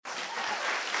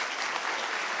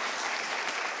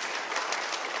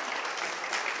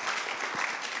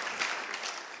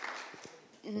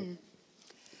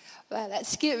Wow, that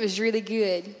skit was really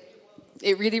good.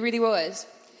 It really, really was.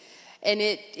 And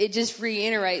it just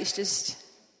reiterates just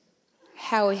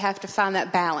how we have to find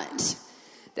that balance,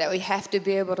 that we have to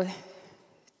be able to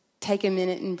take a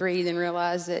minute and breathe and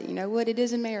realize that, you know what, it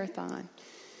is a marathon.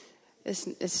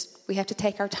 We have to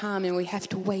take our time and we have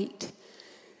to wait.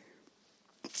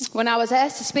 When I was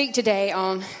asked to speak today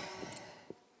on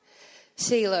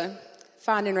Selah,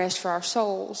 finding rest for our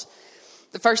souls,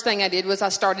 the first thing I did was I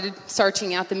started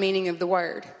searching out the meaning of the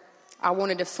word. I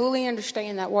wanted to fully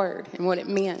understand that word and what it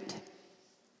meant.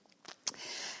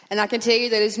 And I can tell you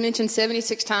that it's mentioned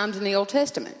 76 times in the Old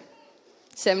Testament.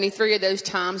 73 of those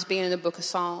times being in the book of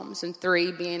Psalms and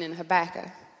 3 being in Habakkuk.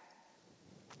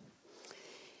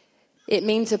 It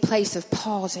means a place of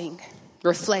pausing,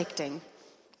 reflecting,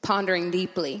 pondering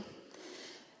deeply.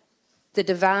 The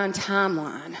divine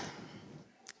timeline.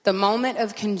 The moment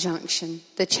of conjunction.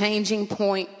 The changing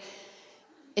point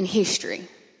in history.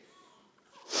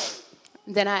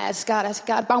 Then I asked God,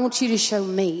 I want you to show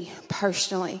me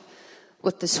personally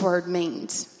what this word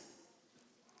means.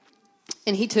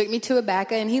 And he took me to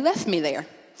Habakkuk and he left me there.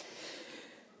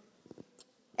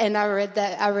 And I read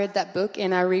that book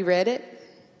and I reread it.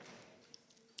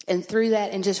 And through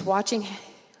that and just watching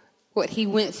what he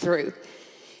went through,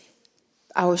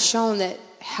 I was shown that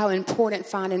how important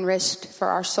finding rest for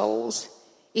our souls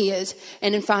is.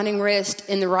 And in finding rest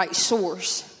in the right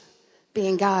source,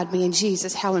 being God, being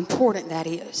Jesus, how important that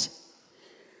is.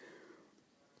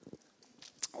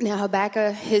 Now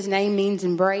Habakkuk, his name means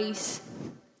embrace.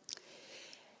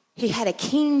 He had a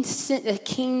keen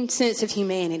sense of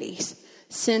humanity's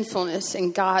sinfulness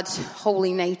and God's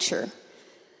holy nature.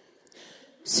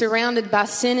 Surrounded by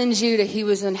sin in Judah, he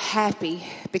was unhappy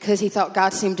because he thought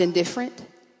God seemed indifferent.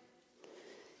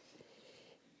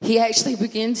 He actually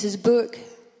begins his book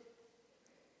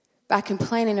by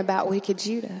complaining about wicked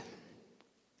Judah.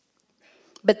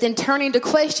 But then turning to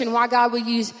question why God would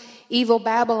use evil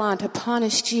Babylon to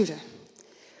punish Judah.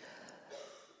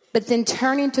 But then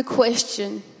turning to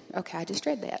question, okay, I just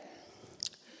read that.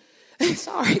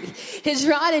 Sorry. His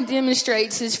writing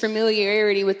demonstrates his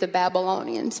familiarity with the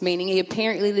Babylonians, meaning he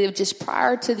apparently lived just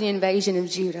prior to the invasion of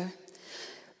Judah.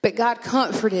 But God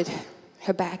comforted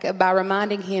Habakkuk by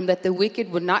reminding him that the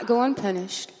wicked would not go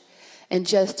unpunished and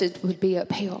justice would be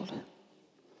upheld.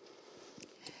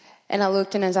 And I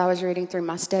looked, and as I was reading through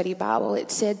my study Bible,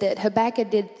 it said that Habakkuk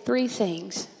did 3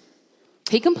 things.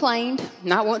 He complained,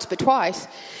 not once but twice.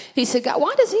 He said, God,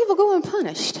 why does evil go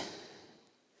unpunished?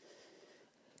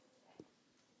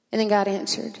 And then God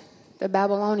answered, the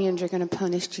Babylonians are going to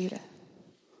punish Judah.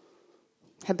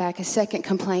 Habakkuk's second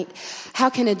complaint, how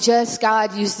can a just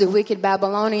God use the wicked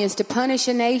Babylonians to punish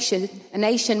a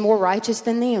nation more righteous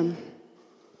than them?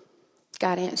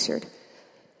 God answered,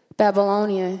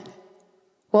 Babylonia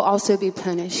will also be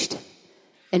punished,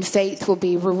 and faith will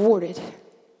be rewarded.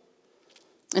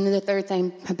 And then the third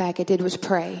thing Habakkuk did was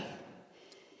pray.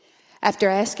 After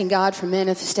asking God for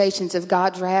manifestations of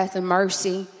God's wrath and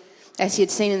mercy, as he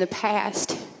had seen in the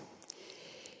past,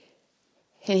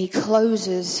 and he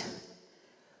closes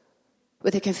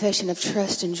with a confession of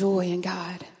trust and joy in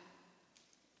God.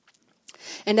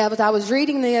 And as I was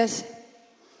reading this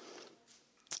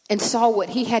and saw what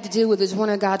he had to do with as one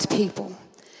of God's people,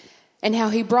 and how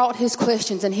he brought his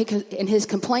questions and his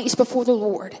complaints before the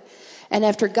Lord. And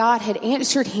after God had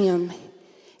answered him,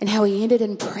 and how he ended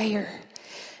in prayer,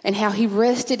 and how he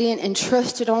rested in and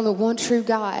trusted on the one true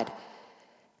God,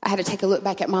 I had to take a look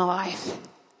back at my life.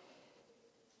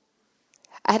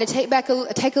 I had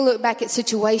to take a look back at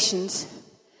situations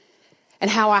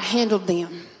and how I handled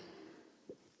them.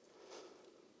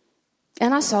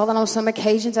 And I saw that on some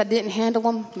occasions I didn't handle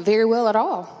them very well at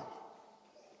all.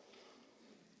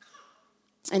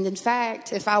 And in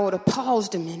fact, if I would have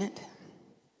paused a minute,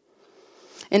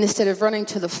 and instead of running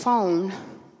to the phone,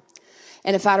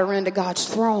 and if I'd have run to God's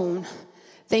throne,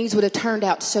 things would have turned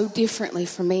out so differently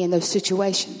for me in those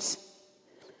situations.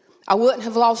 I wouldn't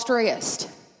have lost rest.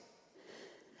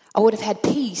 I would have had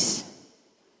peace.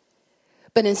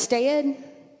 But instead,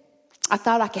 I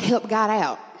thought I could help God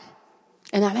out.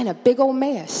 And I'm in a big old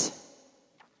mess.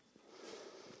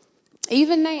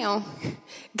 Even now,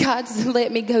 God's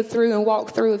let me go through and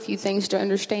walk through a few things to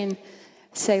understand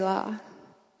Selah.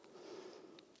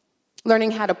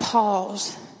 Learning how to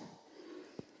pause.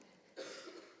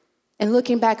 And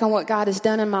looking back on what God has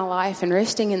done in my life and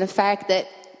resting in the fact that,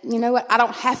 you know what, I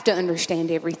don't have to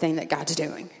understand everything that God's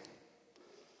doing.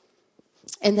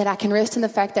 And that I can rest in the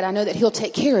fact that I know that he'll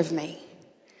take care of me.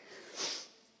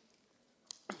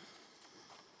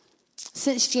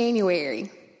 Since January,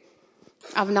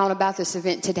 I've known about this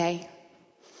event today.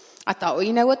 I thought, well,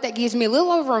 you know what? That gives me a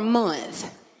little over a month.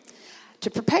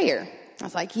 to prepare. I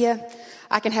was like, yeah,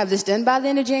 I can have this done by the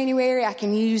end of January. I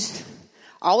can use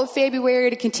all of February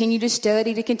to continue to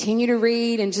study, to continue to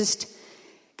read, and just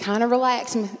kind of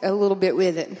relax a little bit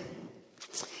with it.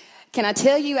 Can I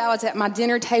tell you, I was at my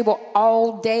dinner table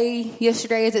all day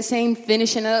yesterday, as it seemed,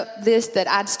 finishing up this that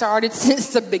I'd started since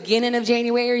the beginning of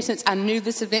January, since I knew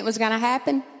this event was going to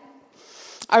happen.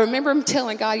 I remember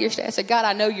telling God yesterday, I said, God,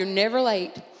 I know you're never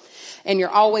late and you're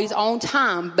always on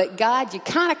time, but God, you're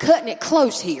kind of cutting it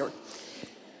close here.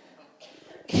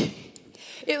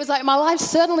 It was like my life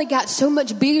suddenly got so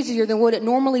much busier than what it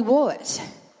normally was.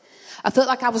 I felt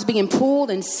like I was being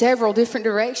pulled in several different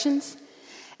directions,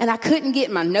 and I couldn't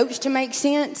get my notes to make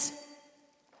sense.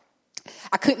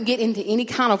 I couldn't get into any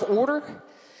kind of order.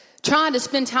 Trying to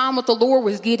spend time with the Lord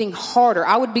was getting harder.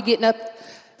 I would be getting up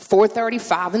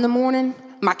 4:35 in the morning.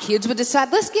 My kids would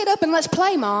decide, let's get up and let's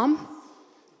play, Mom.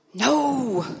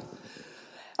 No.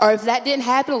 Or if that didn't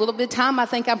happen, a little bit of time, I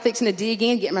think I'm fixing to dig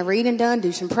in, get my reading done,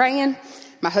 do some praying.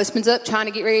 My husband's up trying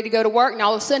to get ready to go to work, and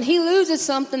all of a sudden he loses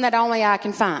something that only I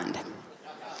can find.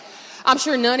 I'm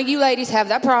sure none of you ladies have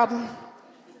that problem.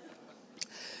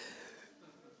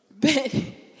 But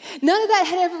none of that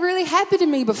had ever really happened to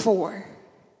me before.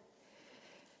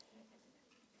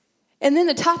 And then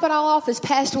to top it all off, this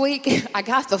past week, I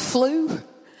got the flu,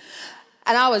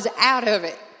 and I was out of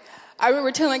it. I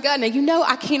remember telling God, now, you know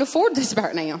I can't afford this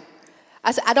right now.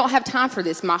 I said, I don't have time for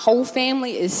this. My whole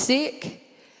family is sick.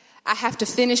 I have to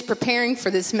finish preparing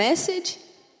for this message.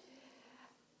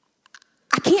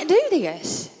 I can't do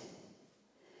this.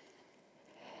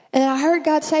 And I heard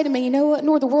God say to me, you know what,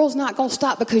 Nora, the world's not going to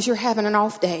stop because you're having an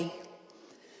off day.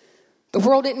 The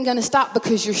world isn't going to stop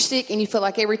because you're sick and you feel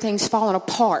like everything's falling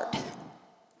apart.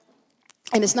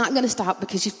 And it's not going to stop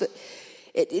because you feel,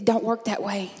 it don't work that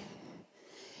way.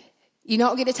 You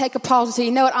don't get to take a pause and say,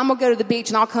 you know what, I'm going to go to the beach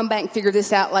and I'll come back and figure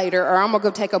this out later. Or I'm going to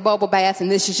go take a bubble bath and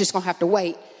this is just going to have to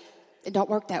wait. It don't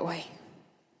work that way.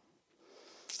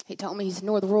 He told me, he said,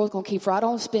 Nora, the world's going to keep right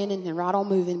on spinning and right on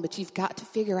moving, but you've got to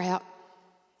figure out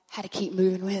how to keep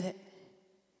moving with it.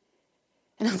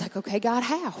 And I was like, okay, God,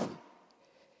 how?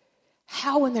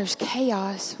 How when there's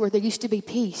chaos where there used to be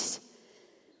peace?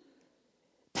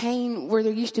 Pain where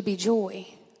there used to be joy?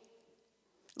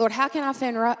 Lord, how can I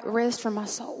find rest for my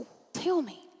soul? Tell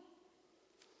me.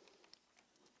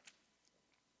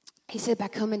 He said, by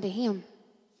coming to him.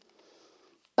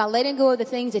 By letting go of the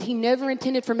things that he never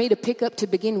intended for me to pick up to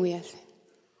begin with.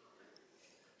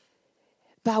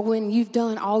 By when you've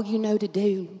done all you know to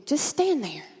do, just stand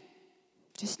there.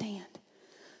 Just stand.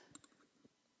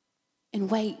 And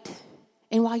wait.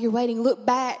 And while you're waiting, look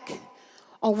back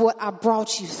on what I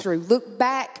brought you through. Look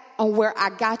back on where I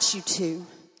got you to.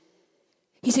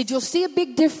 He said, you'll see a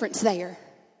big difference there.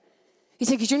 He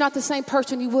said, because you're not the same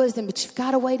person you was then, but you've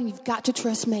got to wait and you've got to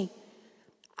trust me.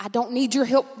 I don't need your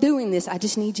help doing this. I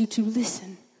just need you to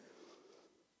listen.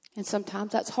 And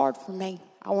sometimes that's hard for me.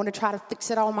 I want to try to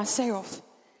fix it all myself.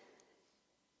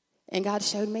 And God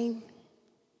showed me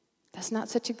that's not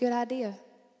such a good idea.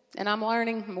 And I'm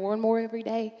learning more and more every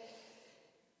day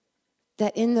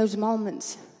that in those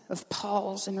moments of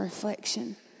pause and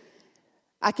reflection,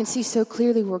 I can see so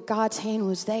clearly where God's hand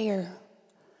was there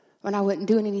when I wasn't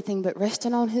doing anything but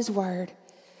resting on his word,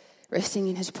 resting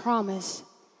in his promise.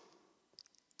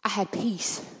 I had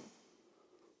peace.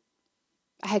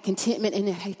 I had contentment, and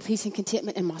I had peace and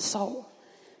contentment in my soul.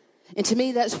 And to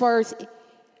me, that's worth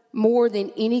more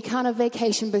than any kind of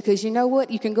vacation, because you know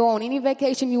what? You can go on any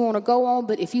vacation you want to go on,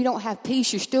 but if you don't have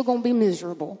peace, you're still going to be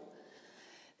miserable.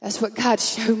 That's what God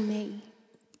showed me.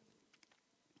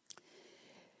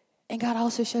 And God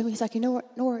also showed me, he's like, you know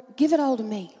what, Nora, give it all to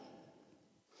me.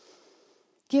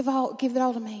 Give it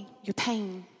all to me. Your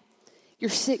pain, your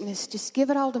sickness, just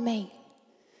give it all to me.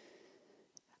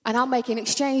 And I'll make an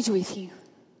exchange with you.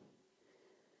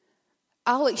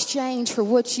 I'll exchange for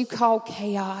what you call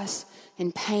chaos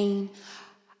and pain.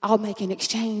 I'll make an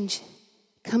exchange.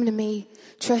 Come to me,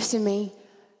 trust in me.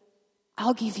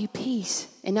 I'll give you peace.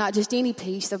 And not just any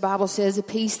peace. The Bible says a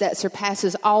peace that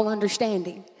surpasses all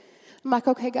understanding. I'm like,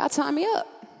 okay, God, sign me up.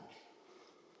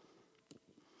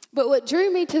 But what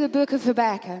drew me to the book of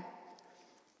Habakkuk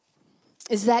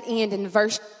is that end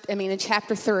in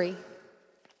chapter 3.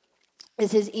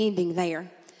 Is his ending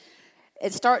there.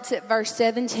 It starts at verse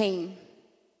 17.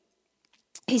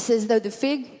 He says, though the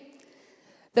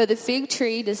fig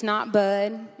tree does not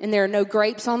bud, and there are no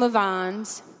grapes on the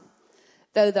vines,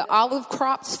 though the olive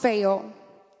crops fail,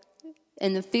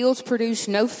 and the fields produce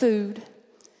no food,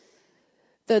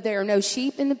 though there are no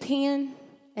sheep in the pen,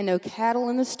 and no cattle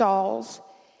in the stalls,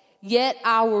 yet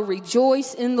I will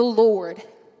rejoice in the Lord.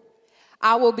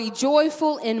 I will be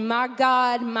joyful in my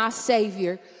God, my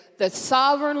Savior. The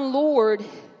sovereign Lord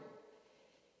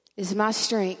is my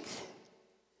strength.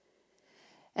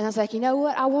 And I was like, you know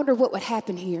what? I wonder what would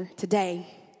happen here today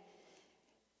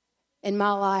in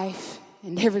my life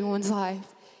and everyone's life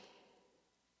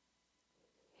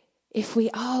if we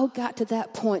all got to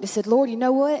that point and said, Lord, you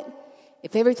know what?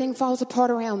 If everything falls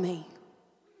apart around me,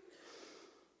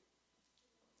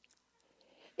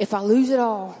 if I lose it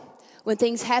all, when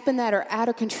things happen that are out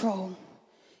of control,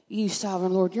 you,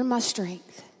 sovereign Lord, you're my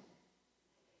strength.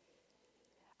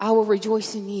 I will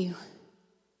rejoice in you.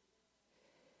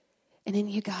 And in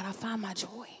you, God, I find my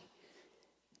joy.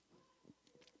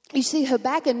 You see,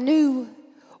 Habakkuk knew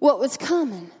what was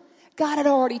coming. God had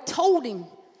already told him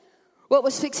what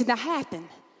was fixing to happen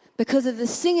because of the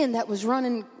sin that was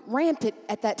running rampant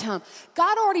at that time.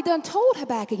 God already done told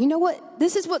Habakkuk, you know what?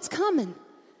 This is what's coming.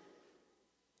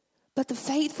 But the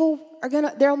faithful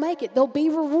they'll make it. They'll be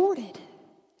rewarded.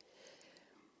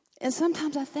 And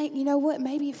sometimes I think, you know what?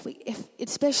 Maybe if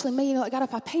especially me, God,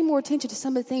 if I pay more attention to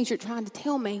some of the things you're trying to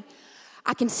tell me,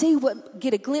 I can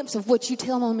get a glimpse of what you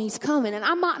tell me is coming. And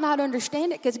I might not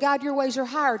understand it because, God, your ways are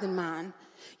higher than mine.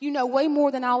 You know way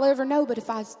more than I'll ever know. But if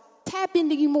I tap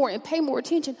into you more and pay more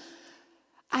attention,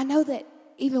 I know that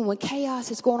even when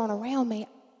chaos is going on around me,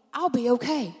 I'll be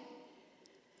okay.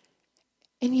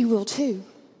 And you will too.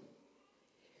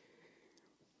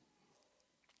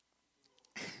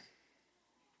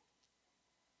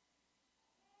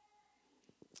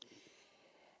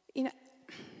 You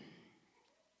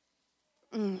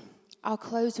know, I'll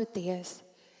close with this.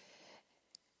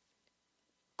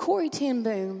 Corrie ten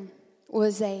Boom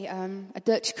was a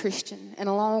Dutch Christian, and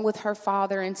along with her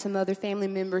father and some other family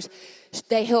members,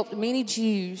 they helped many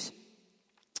Jews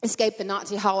escape the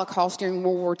Nazi Holocaust during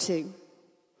World War II.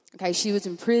 Okay, she was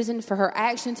imprisoned for her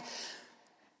actions,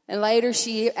 and later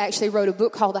she actually wrote a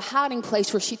book called The Hiding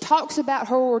Place, where she talks about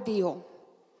her ordeal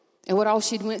and what all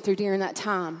she'd went through during that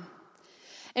time.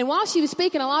 And while she was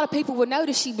speaking, a lot of people would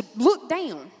notice she would look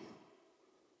down.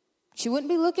 She wouldn't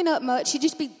be looking up much. She'd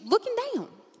just be looking down.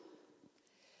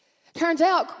 Turns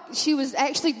out she was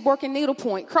actually working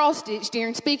needlepoint, cross-stitch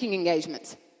during speaking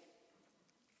engagements.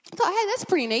 I thought, hey, that's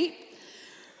pretty neat.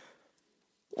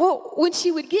 Well, when she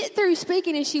would get through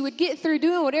speaking and she would get through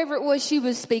doing whatever it was she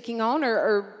was speaking on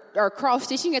or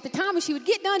cross-stitching at the time, when she would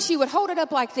get done, she would hold it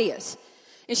up like this.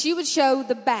 And she would show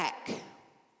the back.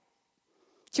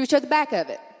 She would show the back of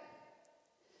it.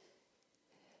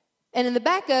 And in the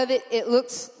back of it, it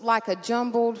looks like a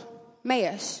jumbled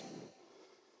mess,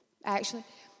 actually.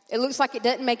 It looks like it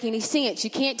doesn't make any sense. You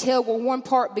can't tell where one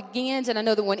part begins and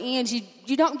another one ends.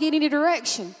 You don't get any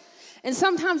direction. And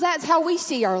sometimes that's how we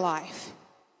see our life.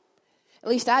 At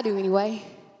least I do anyway.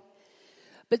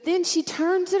 But then she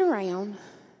turns it around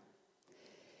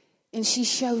and she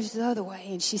shows the other way.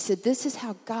 And she said, this is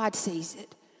how God sees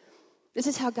it. This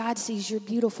is how God sees your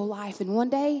beautiful life. And one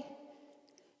day,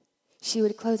 she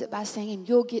would close it by saying,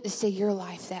 you'll get to see your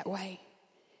life that way.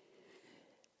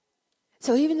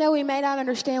 So even though we may not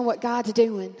understand what God's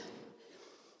doing,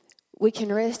 we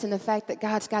can rest in the fact that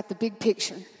God's got the big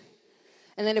picture.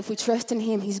 And that if we trust in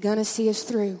Him, He's going to see us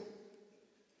through.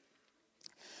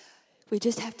 We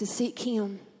just have to seek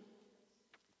Him.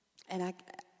 And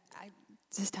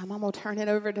this time I'm going to turn it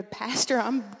over to Pastor.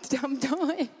 I'm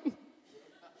done.